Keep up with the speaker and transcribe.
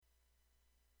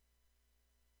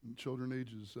children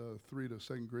ages 3 to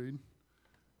 2nd grade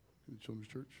in the children's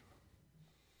church.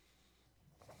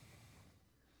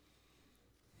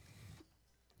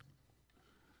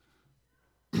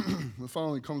 The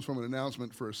following comes from an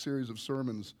announcement for a series of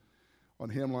sermons on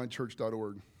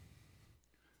hamlinechurch.org. It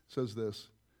says this: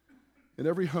 in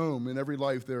every home, in every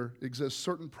life, there exist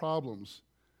certain problems,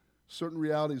 certain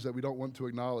realities that we don't want to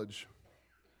acknowledge.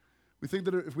 We think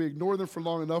that if we ignore them for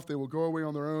long enough, they will go away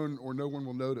on their own or no one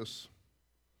will notice.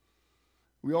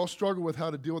 We all struggle with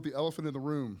how to deal with the elephant in the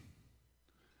room.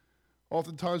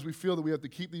 Oftentimes we feel that we have to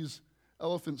keep these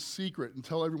elephants secret and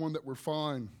tell everyone that we're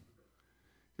fine.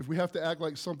 If we have to act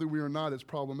like something we are not, it's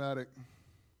problematic.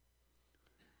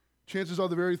 Chances are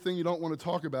the very thing you don't want to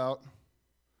talk about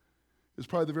is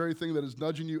probably the very thing that is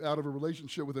nudging you out of a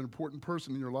relationship with an important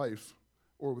person in your life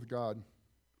or with God.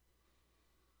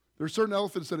 There are certain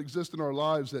elephants that exist in our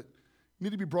lives that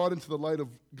need to be brought into the light of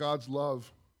God's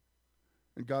love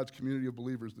and God's community of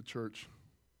believers, the church.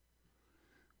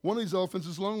 One of these elephants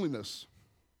is loneliness.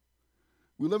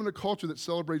 We live in a culture that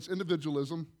celebrates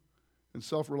individualism and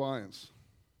self-reliance.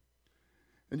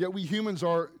 And yet we humans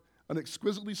are an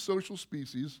exquisitely social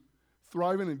species,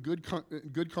 thriving in good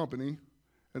company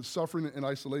and suffering in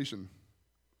isolation.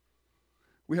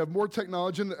 We have more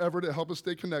technology than ever to help us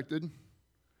stay connected,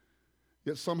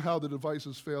 yet somehow the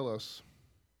devices fail us.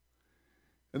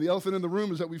 And the elephant in the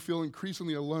room is that we feel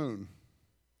increasingly alone.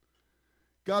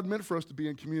 God meant for us to be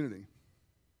in community.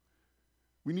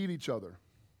 We need each other.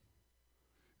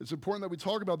 It's important that we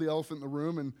talk about the elephant in the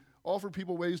room and offer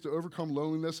people ways to overcome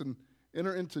loneliness and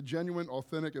enter into genuine,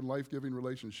 authentic, and life-giving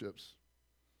relationships.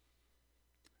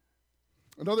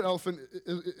 Another elephant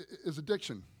is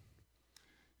addiction.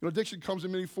 Addiction comes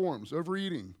in many forms: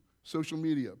 overeating, social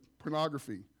media,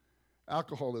 pornography,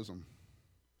 alcoholism,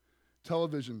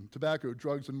 television, tobacco,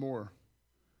 drugs, and more.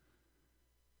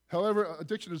 However,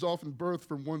 addiction is often birthed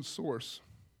from one source: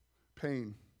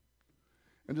 pain.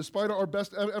 And despite our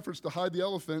best efforts to hide the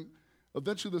elephant,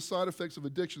 eventually the side effects of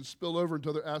addiction spill over into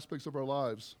other aspects of our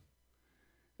lives.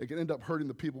 It can end up hurting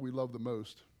the people we love the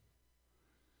most.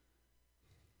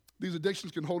 These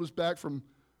addictions can hold us back from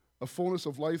a fullness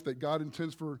of life that God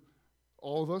intends for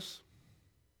all of us.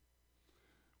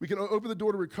 We can open the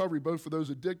door to recovery both for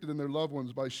those addicted and their loved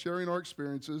ones by sharing our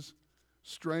experiences,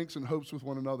 strengths, and hopes with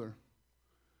one another.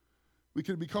 We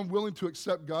can become willing to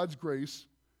accept God's grace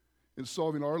in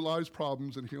solving our lives'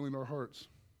 problems and healing our hearts.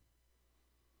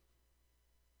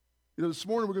 This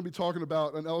morning we're going to be talking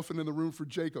about an elephant in the room for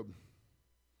Jacob.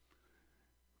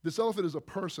 This elephant is a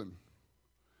person.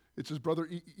 It's his brother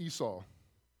Esau.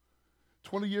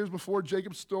 20 years before,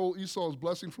 Jacob stole Esau's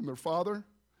blessing from their father,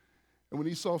 and when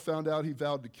Esau found out, he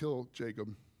vowed to kill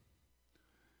Jacob.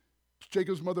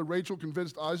 Jacob's mother Rachel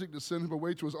convinced Isaac to send him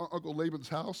away to his uncle Laban's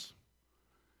house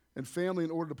and family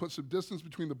in order to put some distance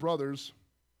between the brothers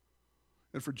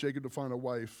and for Jacob to find a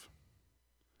wife.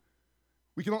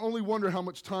 We can only wonder how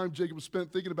much time Jacob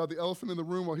spent thinking about the elephant in the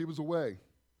room while he was away.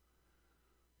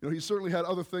 He certainly had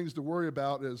other things to worry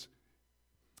about as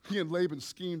he and Laban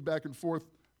schemed back and forth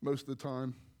most of the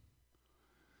time.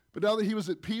 But now that he was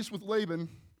at peace with Laban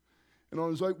and on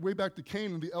his way back to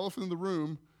Canaan, the elephant in the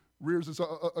room rears its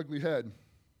ugly head.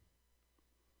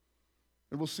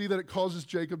 And we'll see that it causes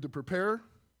Jacob to prepare,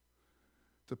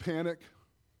 to panic,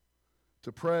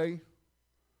 to pray,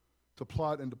 to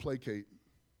plot, and to placate.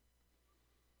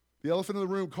 The elephant in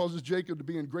the room causes Jacob to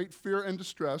be in great fear and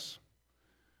distress,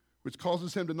 which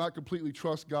causes him to not completely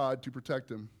trust God to protect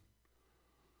him.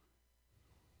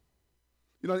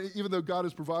 Even though God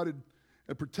has provided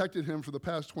and protected him for the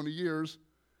past 20 years,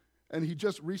 and he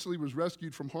just recently was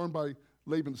rescued from harm by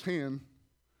Laban's hand,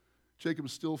 Jacob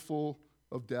is still full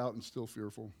of doubt and still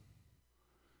fearful.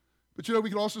 But we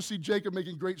can also see Jacob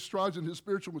making great strides in his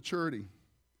spiritual maturity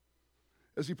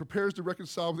as he prepares to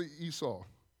reconcile with Esau,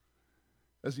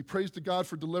 as he prays to God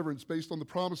for deliverance based on the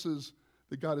promises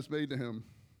that God has made to him.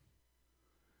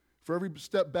 For every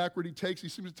step backward he takes, he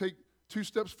seems to take 2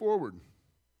 steps forward.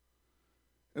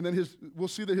 And then we'll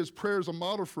see that his prayer is a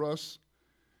model for us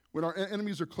when our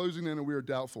enemies are closing in and we are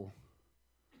doubtful,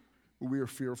 when we are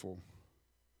fearful,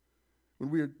 when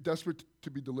we are desperate to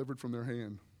be delivered from their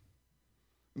hand.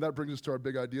 And that brings us to our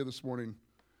big idea this morning,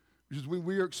 which is when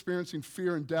we are experiencing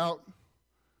fear and doubt,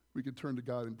 we can turn to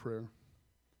God in prayer.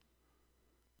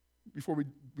 Before we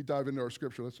dive into our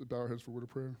scripture, let's bow our heads for a word of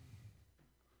prayer.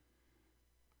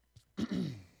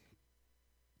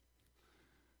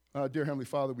 Dear Heavenly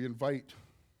Father, we invite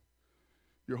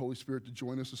your Holy Spirit to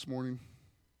join us this morning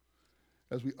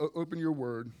as we open your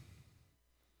word,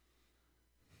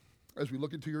 as we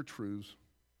look into your truths.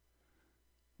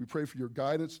 We pray for your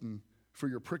guidance and for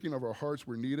your pricking of our hearts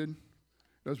where needed,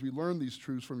 as we learn these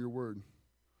truths from your word.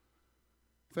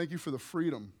 Thank you for the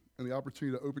freedom and the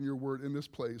opportunity to open your word in this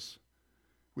place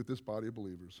with this body of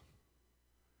believers.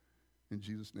 In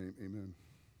Jesus' name, amen.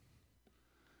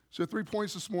 So 3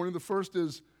 points this morning. The first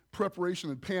is preparation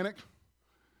and panic.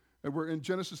 And we're in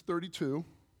Genesis 32.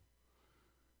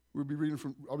 I'll be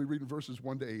reading verses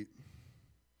 1 to 8.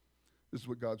 This is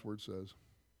what God's word says.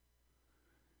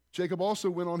 Jacob also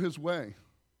went on his way,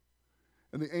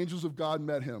 and the angels of God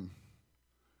met him.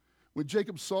 When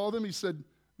Jacob saw them, he said,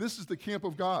 "This is the camp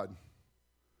of God."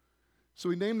 So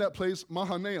he named that place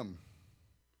Mahanaim.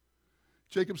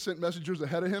 Jacob sent messengers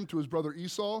ahead of him to his brother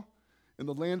Esau in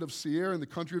the land of Seir in the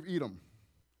country of Edom.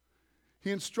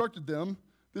 He instructed them,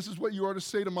 "This is what you are to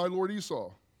say to my lord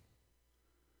Esau.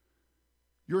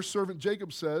 Your servant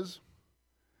Jacob says,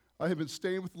 I have been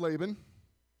staying with Laban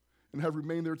and have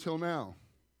remained there till now.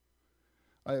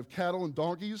 I have cattle and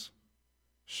donkeys,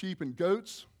 sheep and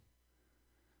goats,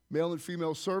 male and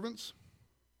female servants.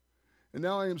 And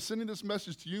now I am sending this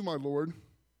message to you, my lord,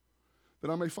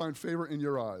 that I may find favor in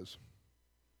your eyes."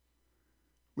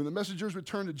 When the messengers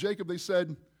returned to Jacob, they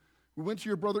said, "We went to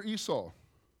your brother Esau,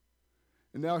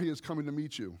 and now he is coming to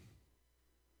meet you,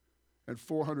 and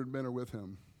 400 men are with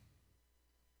him."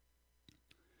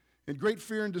 In great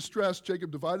fear and distress,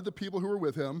 Jacob divided the people who were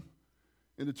with him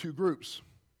into 2 groups,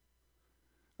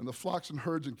 and the flocks and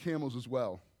herds and camels as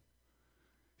well.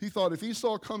 He thought, if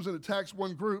Esau comes and attacks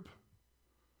one group,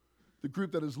 the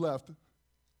group that is left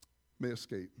may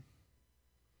escape.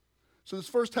 So this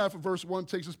first half of verse 1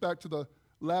 takes us back to the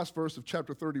last verse of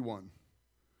chapter 31.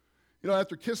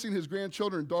 After kissing his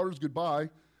grandchildren and daughters goodbye,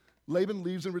 Laban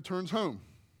leaves and returns home.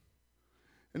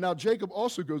 And now Jacob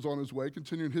also goes on his way,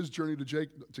 continuing his journey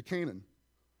to Canaan.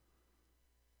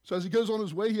 So as he goes on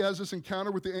his way, he has this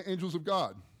encounter with the angels of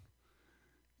God.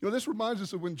 This reminds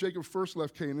us of when Jacob first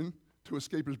left Canaan to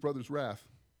escape his brother's wrath.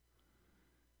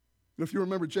 If you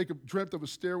remember, Jacob dreamt of a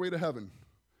stairway to heaven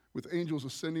with angels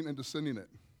ascending and descending it.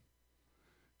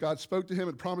 God spoke to him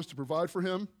and promised to provide for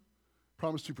him,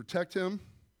 promised to protect him,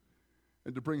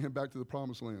 and to bring him back to the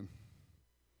promised land.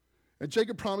 And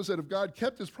Jacob promised that if God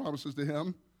kept his promises to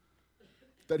him,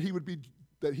 that he would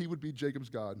be Jacob's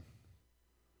God.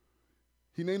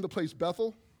 He named the place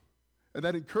Bethel, and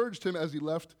that encouraged him as he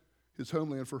left his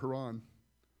homeland for Haran.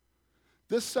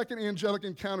 This second angelic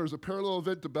encounter is a parallel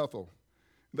event to Bethel,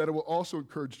 that it will also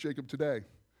encourage Jacob today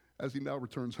as he now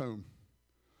returns home.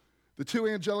 The 2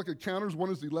 angelic encounters, one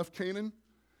as he left Canaan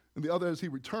and the other as he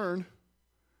returned,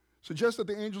 suggest that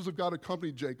the angels of God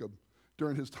accompanied Jacob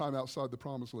during his time outside the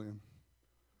promised land.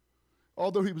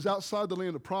 Although he was outside the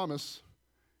land of promise,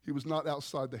 he was not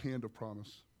outside the hand of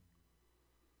promise.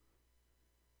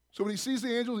 So when he sees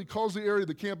the angels, he calls the area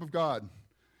the camp of God.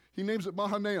 He names it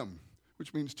Mahanaim,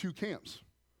 which means 2 camps.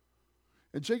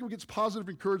 And Jacob gets positive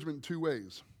encouragement in 2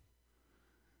 ways.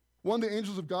 One, the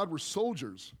angels of God were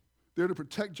soldiers there to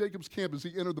protect Jacob's camp as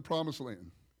he entered the promised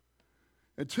land.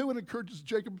 And 2, it encourages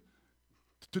Jacob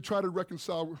to try to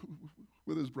reconcile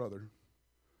with his brother.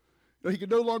 He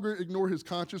could no longer ignore his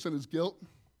conscience and his guilt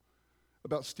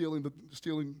about stealing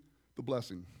the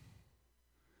blessing.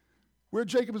 Where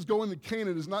Jacob is going to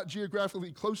Canaan is not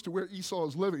geographically close to where Esau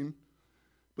is living,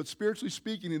 but spiritually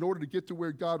speaking, in order to get to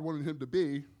where God wanted him to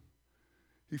be,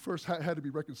 he first had to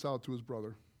be reconciled to his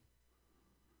brother.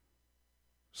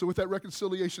 So with that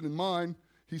reconciliation in mind,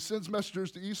 he sends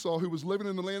messengers to Esau, who was living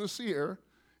in the land of Seir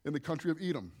in the country of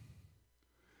Edom.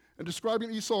 And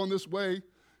describing Esau in this way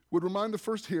would remind the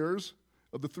first hearers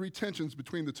of the 3 tensions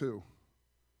between the 2.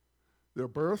 Their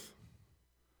birth,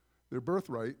 their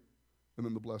birthright, and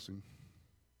then the blessing.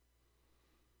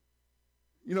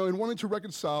 In wanting to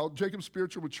reconcile, Jacob's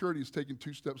spiritual maturity is taking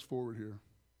 2 steps forward here.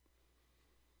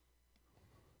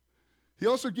 He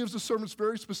also gives the servants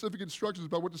very specific instructions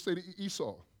about what to say to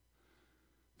Esau.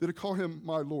 They're to call him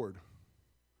my lord.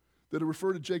 They're to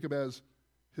refer to Jacob as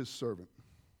his servant.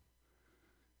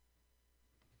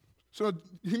 So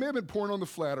he may have been pouring on the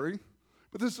flattery,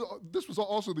 but this was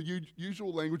also the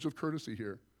usual language of courtesy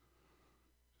here.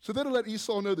 So they're to let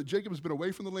Esau know that Jacob has been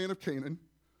away from the land of Canaan.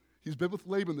 He's been with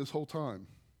Laban this whole time.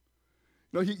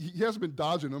 He hasn't been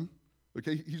dodging him.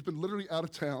 Okay, he's been literally out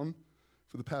of town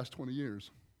for the past 20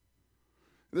 years.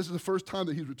 And this is the first time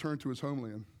that he's returned to his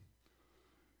homeland.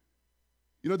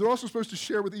 They're also supposed to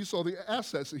share with Esau the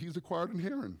assets that he's acquired in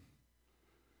Haran.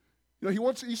 He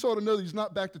wants Esau to know that he's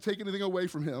not back to take anything away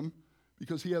from him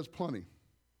because he has plenty.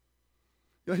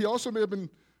 He also may have been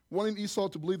wanting Esau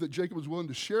to believe that Jacob was willing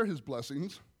to share his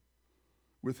blessings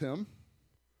with him.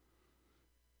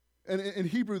 And in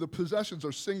Hebrew, the possessions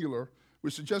are singular,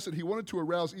 which suggests that he wanted to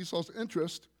arouse Esau's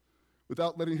interest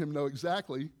without letting him know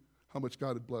exactly how much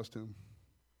God had blessed him.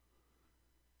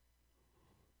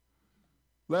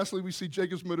 Lastly, we see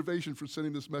Jacob's motivation for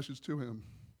sending this message to him.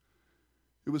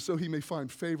 It was so he may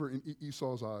find favor in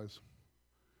Esau's eyes.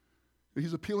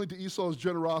 He's appealing to Esau's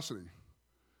generosity,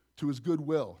 to his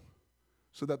goodwill,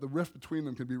 so that the rift between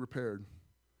them can be repaired.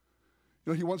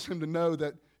 He wants him to know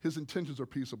that his intentions are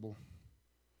peaceable.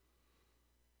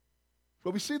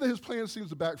 But we see that his plan seems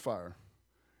to backfire,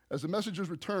 as the messengers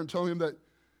return, telling him that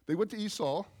they went to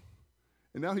Esau,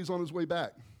 and now he's on his way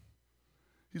back.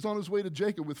 He's on his way to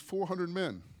Jacob with 400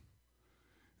 men.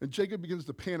 And Jacob begins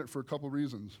to panic for a couple of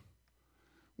reasons.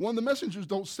 One, the messengers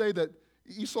don't say that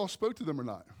Esau spoke to them or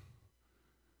not.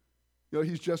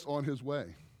 He's just on his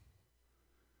way.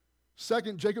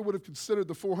 Second, Jacob would have considered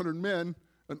the 400 men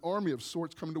an army of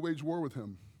sorts coming to wage war with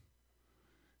him.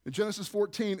 In Genesis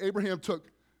 14, Abraham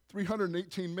took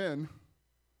 318 men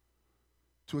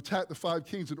to attack the 5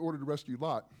 kings in order to rescue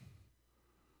Lot.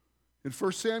 In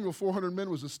 1 Samuel, 400 men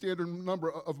was the standard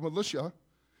number of militia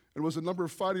and was the number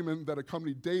of fighting men that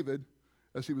accompanied David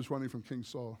as he was running from King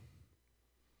Saul.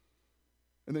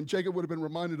 And then Jacob would have been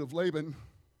reminded of Laban,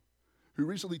 who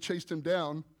recently chased him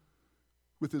down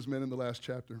with his men in the last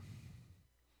chapter.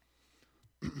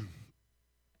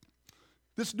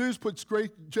 This news puts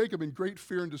Jacob in great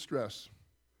fear and distress,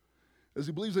 as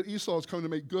he believes that Esau is coming to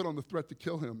make good on the threat to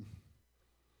kill him.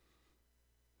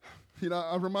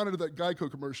 I'm reminded of that Geico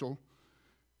commercial.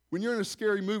 When you're in a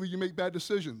scary movie, you make bad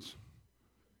decisions.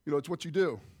 It's what you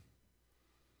do.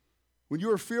 When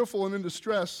you are fearful and in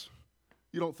distress,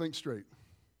 you don't think straight,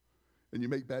 and you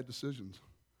make bad decisions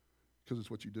because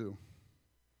it's what you do.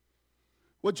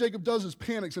 What Jacob does is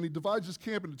panics, and he divides his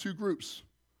camp into 2 groups,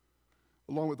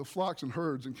 along with the flocks and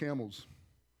herds and camels.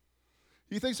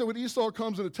 He thinks that when Esau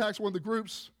comes and attacks one of the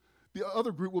groups, the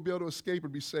other group will be able to escape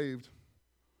and be saved.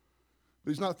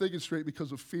 But he's not thinking straight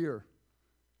because of fear,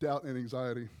 doubt, and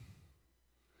anxiety.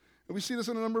 And we see this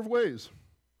in a number of ways.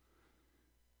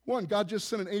 1, God just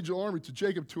sent an angel army to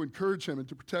Jacob to encourage him and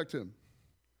to protect him.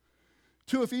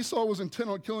 2, if Esau was intent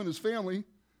on killing his family,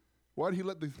 why did he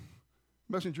let the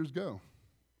messengers go?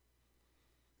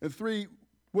 And 3,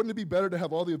 wouldn't it be better to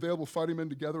have all the available fighting men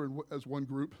together as one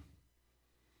group?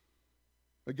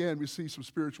 Again, we see some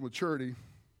spiritual maturity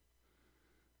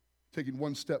taking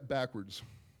one step backwards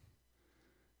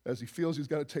as he feels he's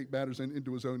got to take matters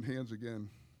into his own hands again.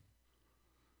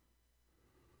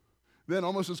 Then,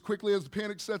 almost as quickly as the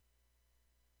panic sets,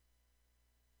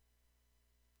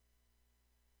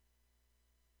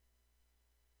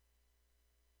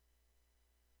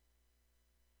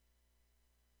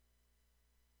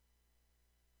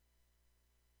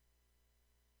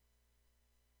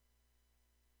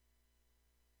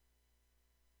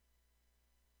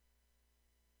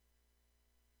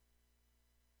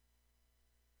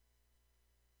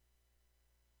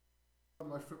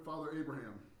 my father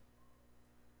Abraham,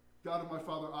 God of my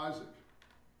father Isaac,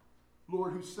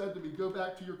 Lord, who said to me, go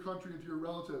back to your country and to your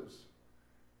relatives,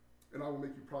 and I will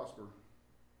make you prosper.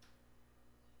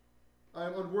 I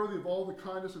am unworthy of all the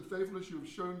kindness and faithfulness you have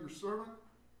shown your servant.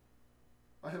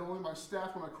 I had only my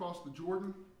staff when I crossed the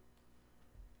Jordan,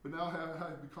 but now I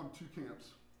have become 2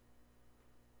 camps.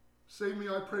 Save me,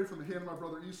 I pray, from the hand of my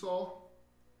brother Esau,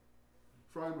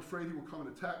 for I am afraid he will come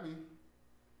and attack me,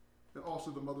 and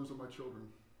also the mothers of my children.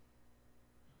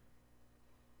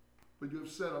 But you have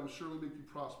said, I will surely make you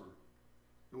prosper,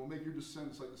 and will make your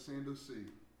descendants like the sand of the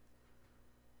sea,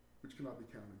 which cannot be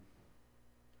counted.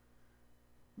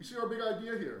 We see our big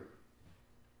idea here.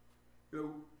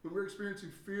 When we're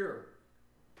experiencing fear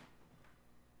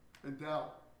and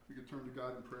doubt, we can turn to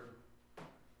God in prayer.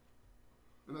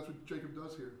 And that's what Jacob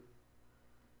does here.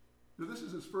 This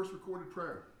is his first recorded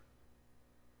prayer.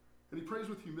 And he prays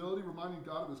with humility, reminding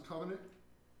God of his covenant,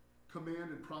 command,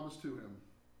 and promise to him.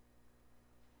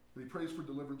 And he prays for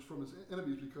deliverance from his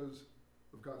enemies because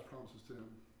of God's promises to him.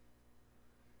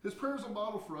 His prayer is a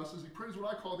model for us as he prays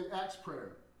what I call the Acts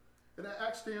prayer. And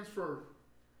Acts stands for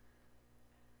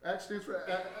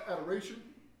adoration,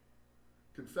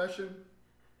 confession,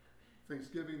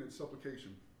 thanksgiving, and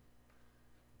supplication.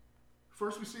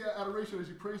 First, we see adoration as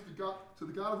he prays to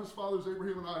the God of his fathers,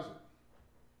 Abraham and Isaac.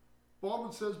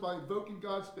 Baldwin says, by invoking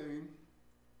God's name,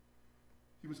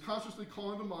 he was consciously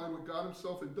calling to mind what God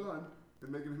himself had done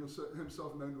and making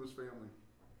himself known to his family.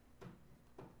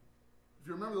 If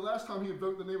you remember the last time he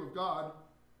invoked the name of God,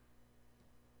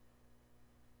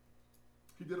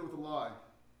 he did it with a lie.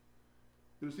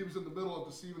 He was in the middle of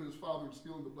deceiving his father and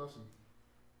stealing the blessing.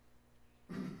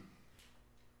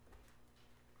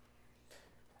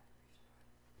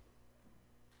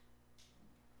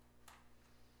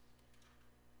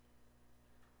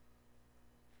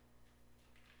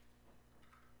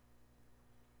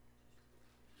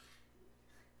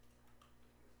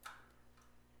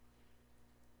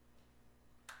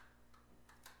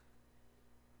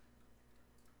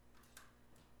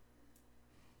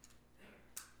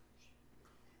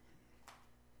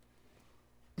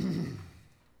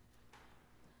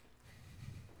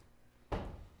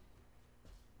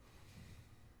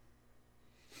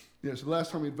 Yes, the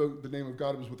last time he invoked the name of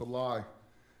God was with a lie,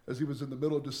 as he was in the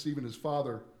middle of deceiving his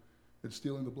father and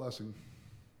stealing the blessing.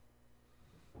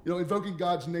 You know, invoking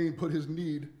God's name put his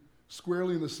need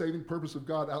squarely in the saving purpose of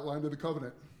God outlined in the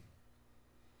covenant.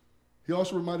 He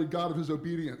also reminded God of his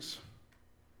obedience,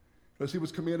 as he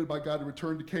was commanded by God to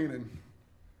return to Canaan,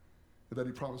 and that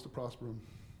he promised to prosper him.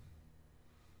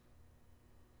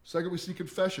 Second, we see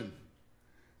confession,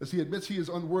 as he admits he is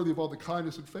unworthy of all the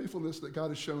kindness and faithfulness that God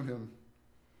has shown him.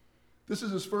 This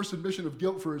is his first admission of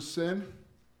guilt for his sin,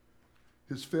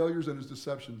 his failures, and his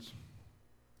deceptions.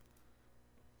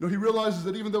 You know, he realizes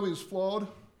that even though he is flawed,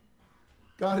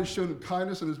 God has shown him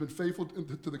kindness and has been faithful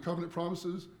to the covenant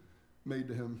promises made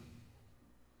to him.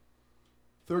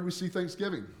 Third, we see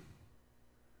thanksgiving. You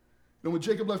know, when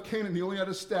Jacob left Canaan, he only had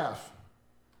his staff,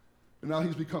 and now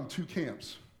he's become two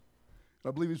camps.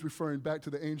 And I believe he's referring back to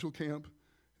the angel camp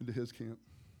and to his camp.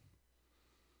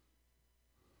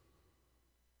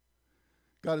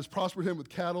 God has prospered him with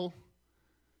cattle,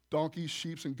 donkeys,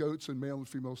 sheep, and goats, and male and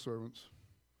female servants.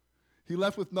 He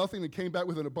left with nothing and came back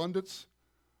with an abundance,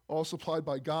 all supplied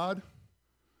by God,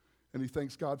 and he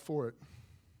thanks God for it.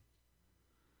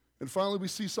 And finally, we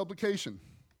see supplication.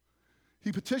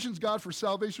 He petitions God for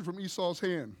salvation from Esau's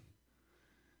hand.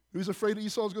 He's afraid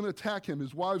Esau is going to attack him,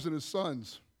 his wives, and his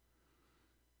sons.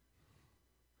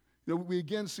 You know, we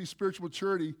again see spiritual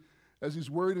maturity as he's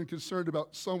worried and concerned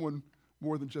about someone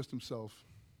more than just himself.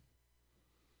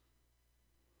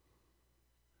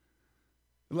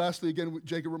 And lastly, again,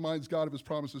 Jacob reminds God of his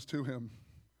promises to him,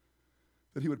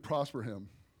 that he would prosper him,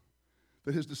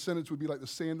 that his descendants would be like the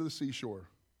sand of the seashore,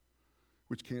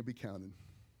 which can't be counted.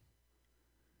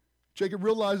 Jacob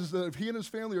realizes that if he and his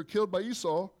family are killed by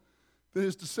Esau, then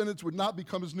his descendants would not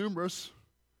become as numerous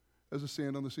as the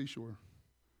sand on the seashore.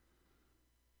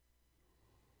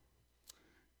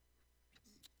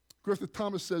 Griffith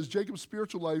Thomas says, Jacob's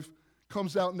spiritual life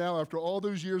comes out now after all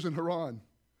those years in Haran.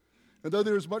 And though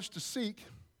there is much to seek,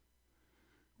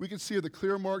 we can see the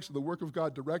clear marks of the work of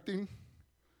God directing,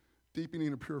 deepening,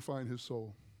 and purifying his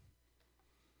soul.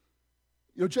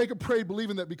 You know, Jacob prayed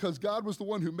believing that because God was the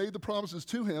one who made the promises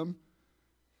to him,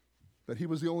 that he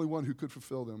was the only one who could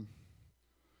fulfill them.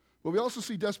 But we also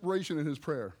see desperation in his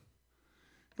prayer.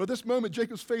 But at this moment,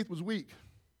 Jacob's faith was weak.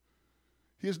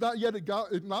 He has not yet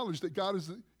acknowledged that God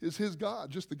is his God,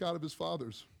 just the God of his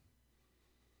fathers.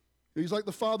 He's like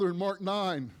the father in Mark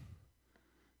 9,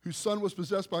 whose son was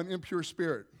possessed by an impure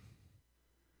spirit.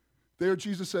 There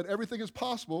Jesus said, everything is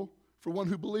possible for one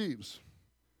who believes.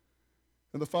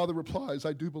 And the father replies,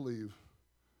 I do believe,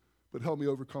 but help me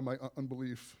overcome my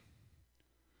unbelief.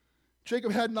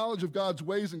 Jacob had knowledge of God's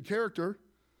ways and character,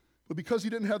 but because he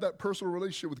didn't have that personal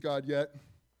relationship with God yet,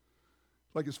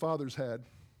 like his fathers had,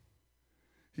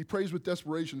 he prays with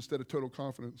desperation instead of total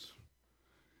confidence.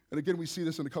 And again, we see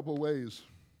this in a couple of ways.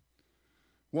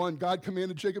 One, God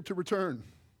commanded Jacob to return.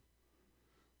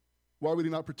 Why would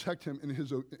he not protect him in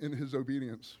his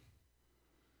obedience?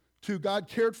 Two, God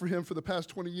cared for him for the past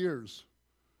 20 years.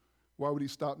 Why would he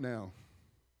stop now?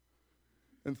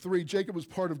 And three, Jacob was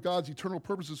part of God's eternal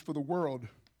purposes for the world.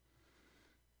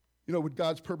 You know, would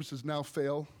God's purposes now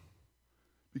fail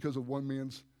because of one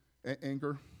man's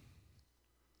anger?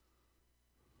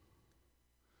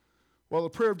 While a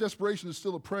prayer of desperation is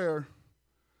still a prayer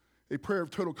of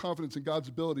total confidence in God's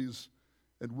abilities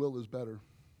and will is better.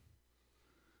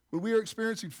 When we are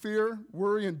experiencing fear,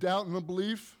 worry, and doubt and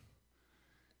unbelief,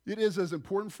 it is as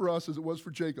important for us as it was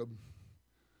for Jacob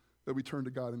that we turn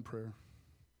to God in prayer.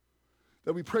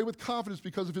 That we pray with confidence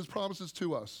because of his promises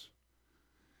to us.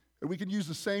 And we can use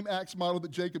the same Acts model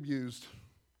that Jacob used,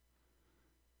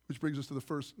 which brings us to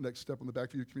the next step on the back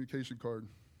of your communication card,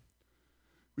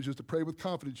 which is to pray with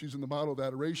confidence using the model of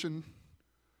adoration,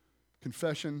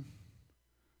 confession,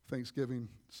 thanksgiving,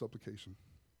 supplication.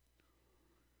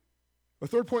 Our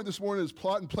third point this morning is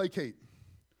plot and placate.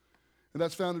 And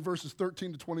that's found in verses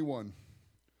 13 to 21.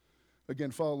 Again,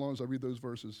 follow along as I read those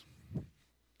verses.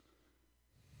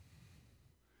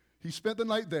 He spent the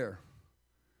night there.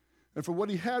 And for what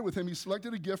he had with him, he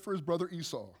selected a gift for his brother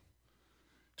Esau,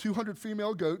 200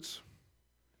 female goats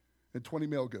and 20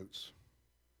 male goats,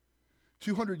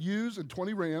 200 ewes and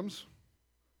 20 rams,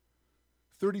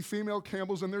 30 female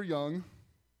camels and their young,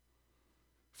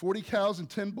 40 cows and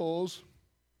 10 bulls,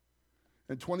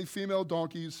 and 20 female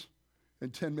donkeys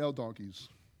and 10 male donkeys.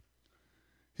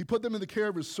 He put them in the care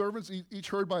of his servants, each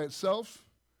herd by itself,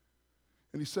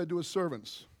 and he said to his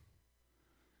servants,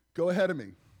 go ahead of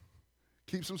me.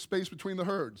 Keep some space between the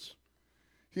herds.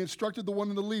 He instructed the one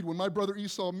in the lead, when my brother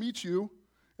Esau meets you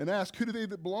and asks, who do they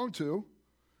belong to,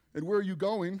 and where are you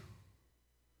going,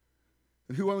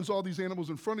 and who owns all these animals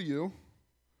in front of you,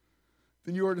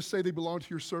 then you are to say they belong to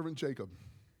your servant Jacob.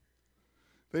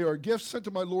 They are gifts sent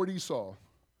to my lord Esau,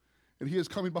 and he is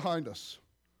coming behind us.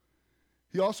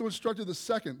 He also instructed the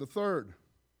second, the third,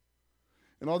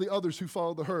 and all the others who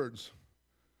followed the herds.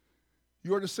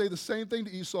 You are to say the same thing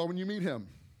to Esau when you meet him.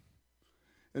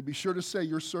 And be sure to say,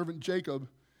 your servant Jacob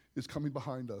is coming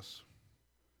behind us.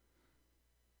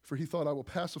 For he thought, I will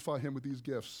pacify him with these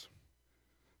gifts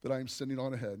that I am sending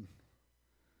on ahead.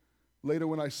 Later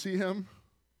when I see him,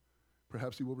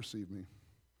 perhaps he will receive me.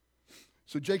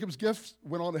 So Jacob's gifts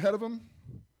went on ahead of him,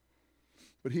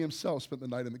 but he himself spent the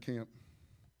night in the camp.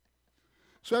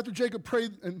 So after Jacob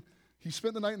prayed and he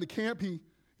spent the night in the camp, he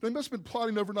must have been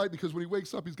plotting overnight, because when he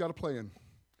wakes up, he's got a plan.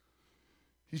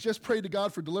 He's just prayed to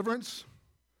God for deliverance.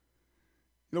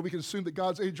 We can assume that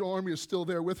God's angel army is still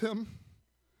there with him,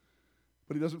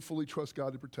 but he doesn't fully trust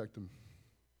God to protect him.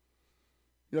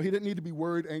 He didn't need to be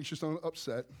worried, anxious, and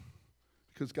upset,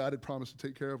 because God had promised to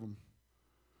take care of him.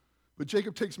 But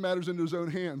Jacob takes matters into his own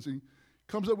hands. He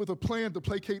comes up with a plan to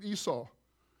placate Esau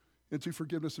into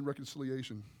forgiveness and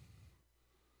reconciliation.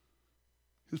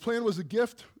 His plan was to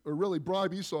gift, or really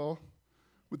bribe Esau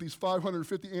with these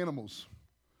 550 animals.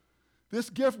 This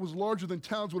gift was larger than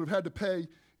towns would have had to pay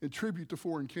in tribute to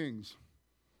foreign kings.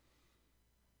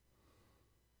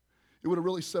 It would have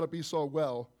really set up Esau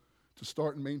well to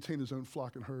start and maintain his own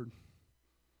flock and herd.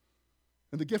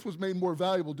 And the gift was made more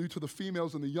valuable due to the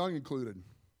females and the young included,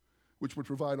 which would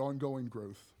provide ongoing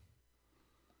growth.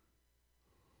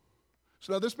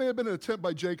 So now this may have been an attempt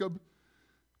by Jacob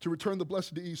to return the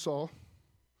blessing to Esau,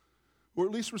 or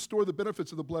at least restore the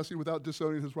benefits of the blessing without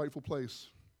disowning his rightful place.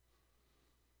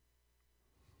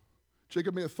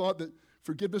 Jacob may have thought that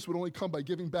forgiveness would only come by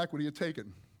giving back what he had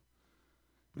taken,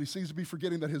 but he seems to be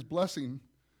forgetting that his blessing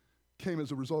came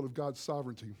as a result of God's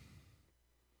sovereignty.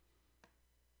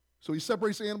 So he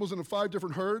separates the animals into 5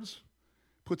 different herds,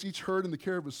 puts each herd in the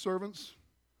care of his servants.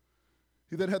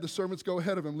 He then had the servants go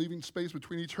ahead of him, leaving space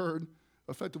between each herd,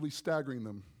 effectively staggering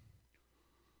them.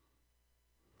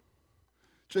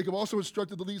 Jacob also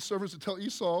instructed the lead servants to tell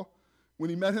Esau when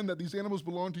he met him that these animals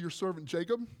belong to your servant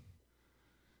Jacob,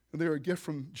 and they are a gift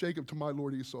from Jacob to my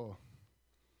lord Esau.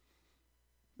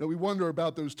 Now we wonder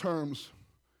about those terms.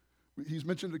 He's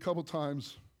mentioned it a couple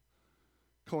times,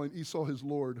 calling Esau his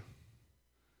lord,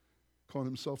 calling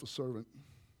himself a servant.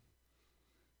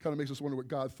 Kind of makes us wonder what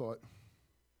God thought.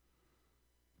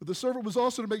 But the servant was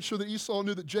also to make sure that Esau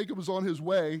knew that Jacob was on his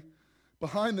way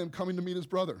behind them, coming to meet his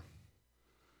brother.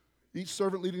 Each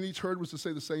servant leading each herd was to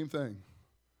say the same thing.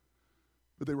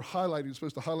 But they were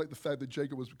supposed to highlight the fact that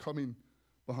Jacob was coming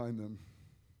behind them.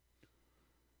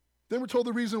 Then we're told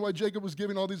the reason why Jacob was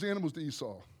giving all these animals to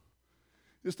Esau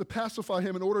is to pacify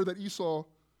him in order that Esau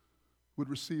would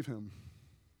receive him.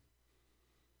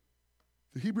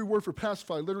 The Hebrew word for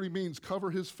pacify literally means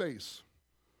cover his face.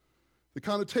 The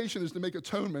connotation is to make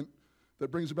atonement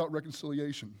that brings about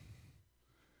reconciliation.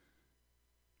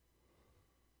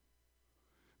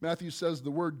 Matthew says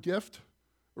the word gift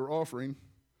or offering,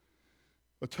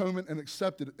 atonement and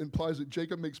accepted, implies that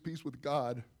Jacob makes peace with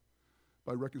God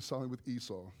by reconciling with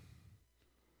Esau.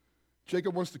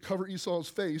 Jacob wants to cover Esau's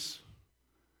face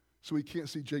so he can't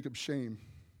see Jacob's shame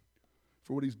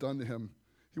for what he's done to him.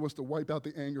 He wants to wipe out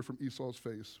the anger from Esau's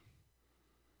face.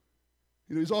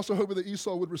 He's also hoping that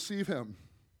Esau would receive him,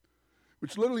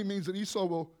 which literally means that Esau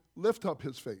will lift up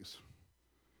his face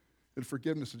in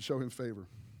forgiveness and show him favor.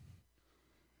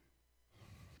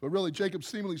 But really, Jacob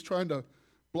seemingly is trying to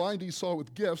blind Esau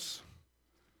with gifts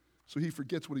so he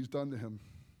forgets what he's done to him,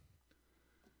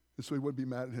 and so he wouldn't be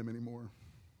mad at him anymore.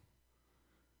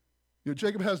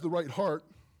 Jacob has the right heart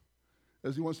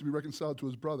as he wants to be reconciled to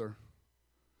his brother,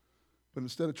 but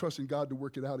instead of trusting God to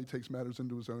work it out, he takes matters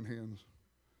into his own hands,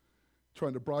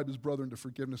 trying to bribe his brother into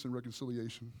forgiveness and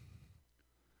reconciliation.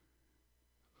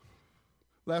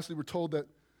 Lastly, we're told that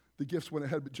the gifts went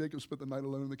ahead, but Jacob spent the night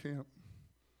alone in the camp.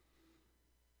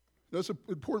 That's an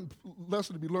important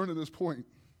lesson to be learned at this point.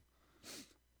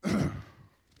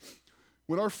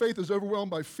 When our faith is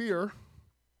overwhelmed by fear,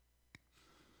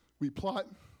 we plot,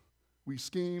 we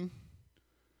scheme,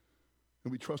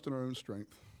 and we trust in our own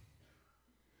strength.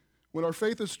 When our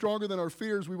faith is stronger than our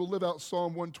fears, we will live out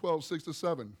Psalm 112,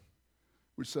 6-7,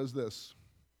 which says this: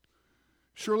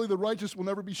 surely the righteous will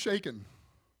never be shaken.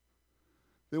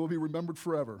 They will be remembered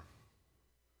forever.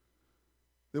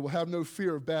 They will have no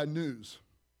fear of bad news.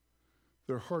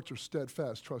 Their hearts are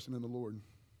steadfast, trusting in the Lord.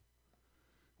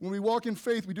 When we walk in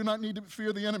faith, we do not need to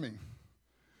fear the enemy.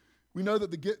 We know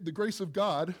that the grace of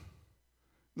God,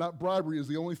 not bribery, is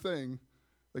the only thing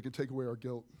that can take away our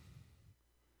guilt.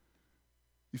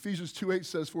 Ephesians 2:8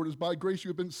 says, for it is by grace you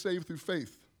have been saved through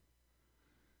faith.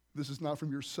 This is not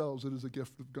from yourselves, it is a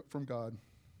gift from God.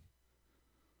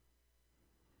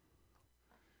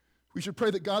 We should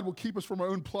pray that God will keep us from our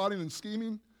own plotting and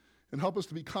scheming and help us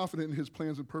to be confident in his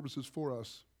plans and purposes for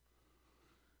us.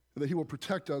 And that he will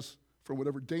protect us from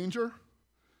whatever danger,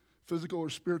 physical or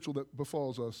spiritual, that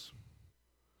befalls us.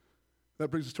 That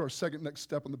brings us to our second next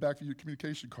step on the back of your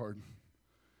communication card,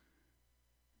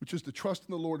 which is to trust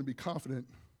in the Lord and be confident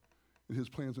in his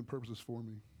plans and purposes for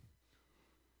me.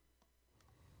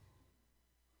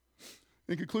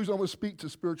 In conclusion, I want to speak to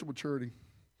spiritual maturity,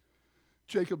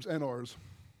 Jacob's and ours.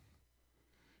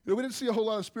 We didn't see a whole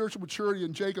lot of spiritual maturity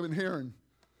in Jacob and Haran,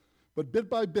 but bit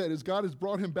by bit, as God has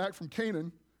brought him back from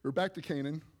Canaan, or back to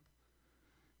Canaan,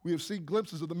 we have seen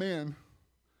glimpses of the man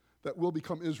that will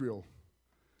become Israel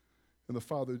and the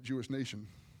father of the Jewish nation.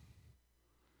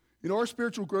 Our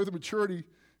spiritual growth and maturity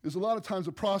is a lot of times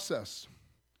a process.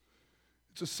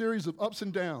 It's a series of ups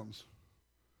and downs,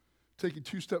 taking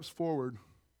 2 steps forward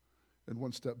and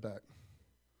 1 step back.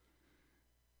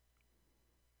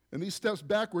 And these steps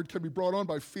backward can be brought on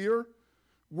by fear,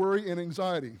 worry, and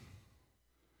anxiety.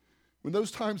 When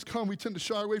those times come, we tend to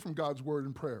shy away from God's word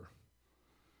and prayer.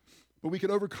 But we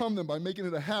can overcome them by making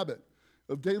it a habit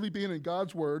of daily being in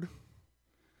God's word,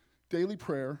 daily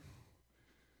prayer,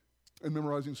 and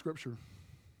memorizing scripture.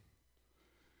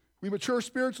 We mature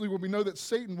spiritually when we know that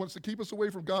Satan wants to keep us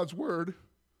away from God's word,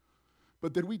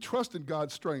 but that we trust in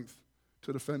God's strength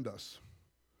to defend us.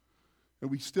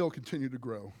 And we still continue to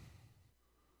grow.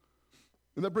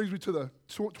 And that brings me to the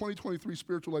 2023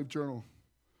 Spiritual Life Journal.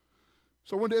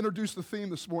 So I wanted to introduce the theme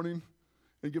this morning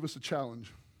and give us a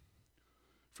challenge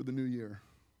for the new year.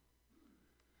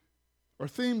 Our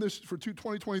theme for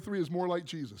 2023 is more like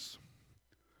Jesus.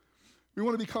 We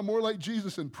want to become more like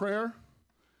Jesus in prayer,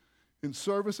 in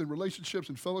service, in relationships,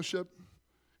 in fellowship,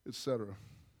 etc. And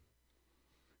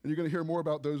you're going to hear more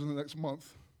about those in the next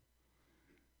month.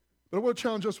 But I want to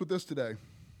challenge us with this today.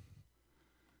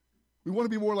 We want to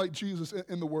be more like Jesus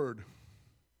in the Word.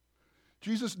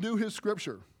 Jesus knew his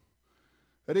scripture.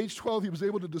 At age 12, he was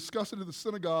able to discuss it in the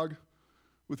synagogue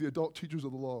with the adult teachers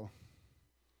of the law.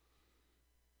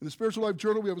 In the Spiritual Life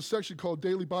Journal, we have a section called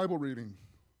Daily Bible Reading,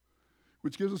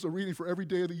 which gives us a reading for every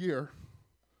day of the year,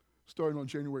 starting on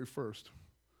January 1st.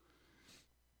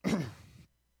 I'd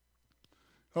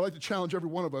like to challenge every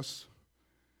one of us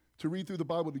to read through the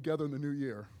Bible together in the new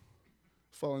year,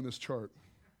 following this chart.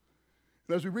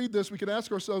 And as we read this, we can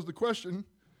ask ourselves the question,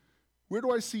 where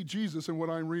do I see Jesus in what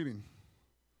I'm reading?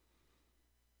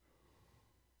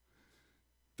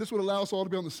 This would allow us all to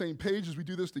be on the same page as we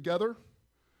do this together.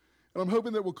 And I'm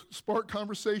hoping that we'll spark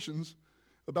conversations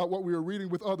about what we are reading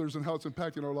with others and how it's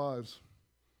impacting our lives.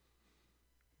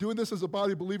 Doing this as a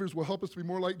body of believers will help us to be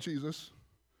more like Jesus,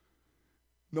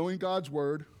 knowing God's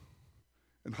word,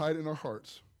 and hide it in our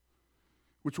hearts,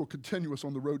 which will continue us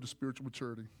on the road to spiritual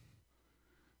maturity.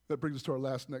 That brings us to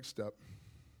our next step,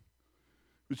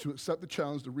 which is to accept the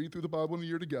challenge to read through the Bible in a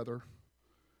year together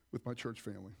with my church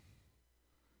family.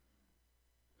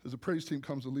 As the praise team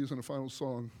comes to lead us in a final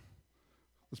song,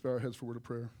 let's bow our heads for a word of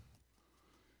prayer.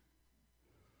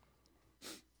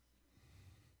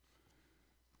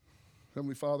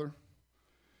 Heavenly Father,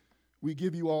 we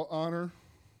give you all honor,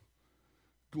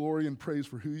 glory, and praise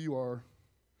for who you are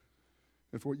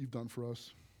and for what you've done for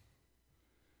us.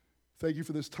 Thank you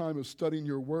for this time of studying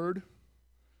your word,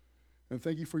 and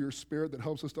thank you for your spirit that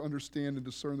helps us to understand and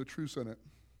discern the truths in it.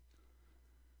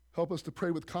 Help us to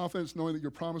pray with confidence, knowing that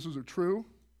your promises are true.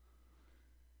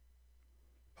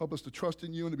 Help us to trust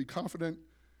in you and to be confident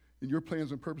in your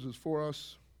plans and purposes for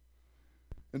us.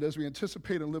 And as we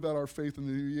anticipate and live out our faith in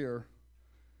the new year,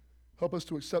 help us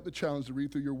to accept the challenge to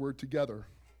read through your word together,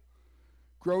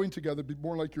 growing together, be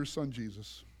more like your son,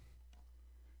 Jesus.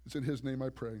 It's in his name I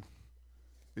pray.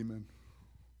 Amen.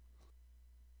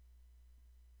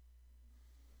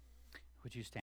 Would you stand?